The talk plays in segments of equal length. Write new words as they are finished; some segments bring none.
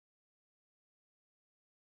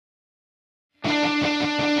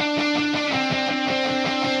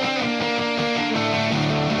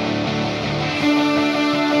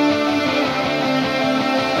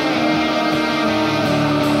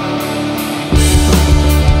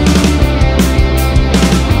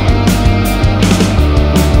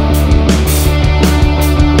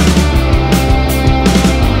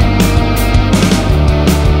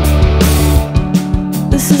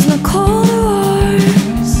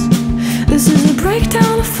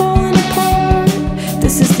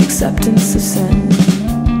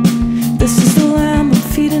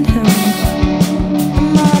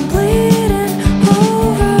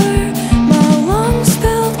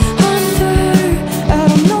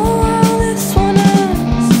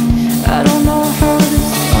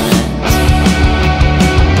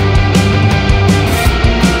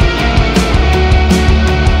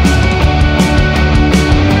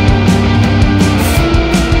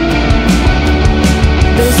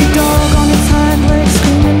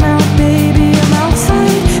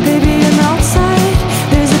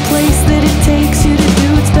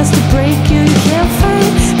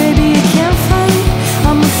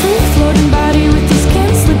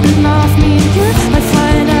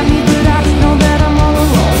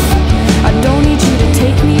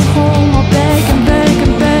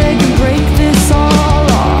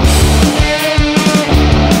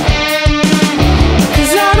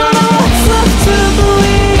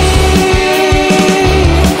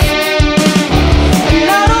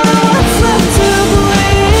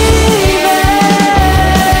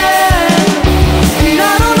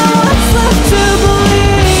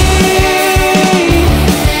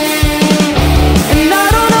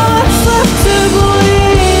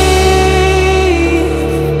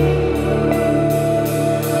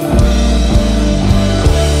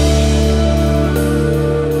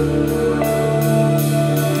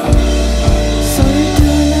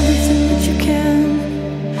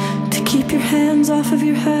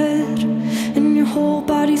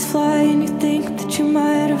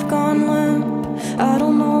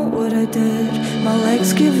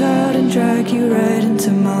legs give out and drag you right into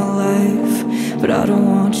my life. But I don't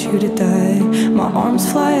want you to die. My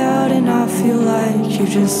arms fly out and I feel like you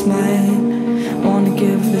just might wanna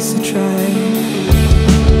give this a try.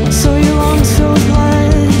 So your lungs fill with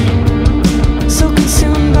blood, so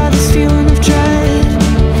consumed by this feeling of dread,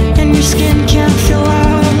 and your skin can't feel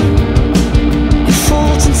out. It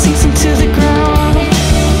folds and sinks into the ground,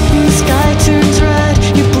 and the sky turns red.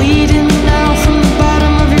 You're bleeding now from the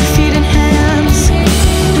bottom of your feet and hands,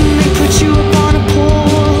 and they put you up on a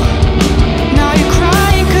pole. Now you're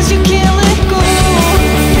crying cause you can't let go,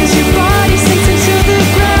 as your body sinks into the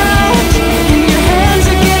ground, and your hands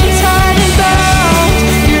are getting tied and bound.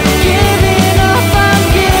 You're giving up, I'm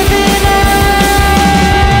giving up,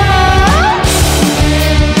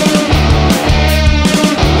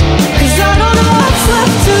 cause I don't know what's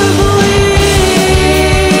left to believe,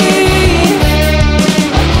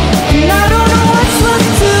 and I don't know what's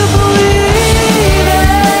left to believe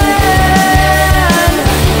in,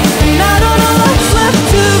 and I don't know what's left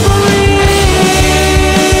to believe,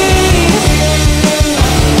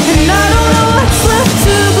 and I don't know what's left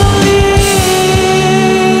to believe.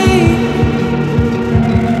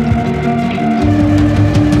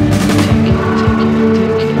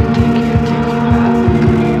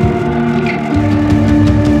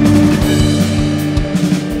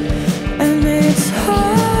 And it's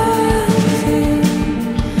hot in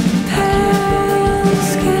pale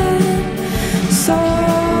skin, so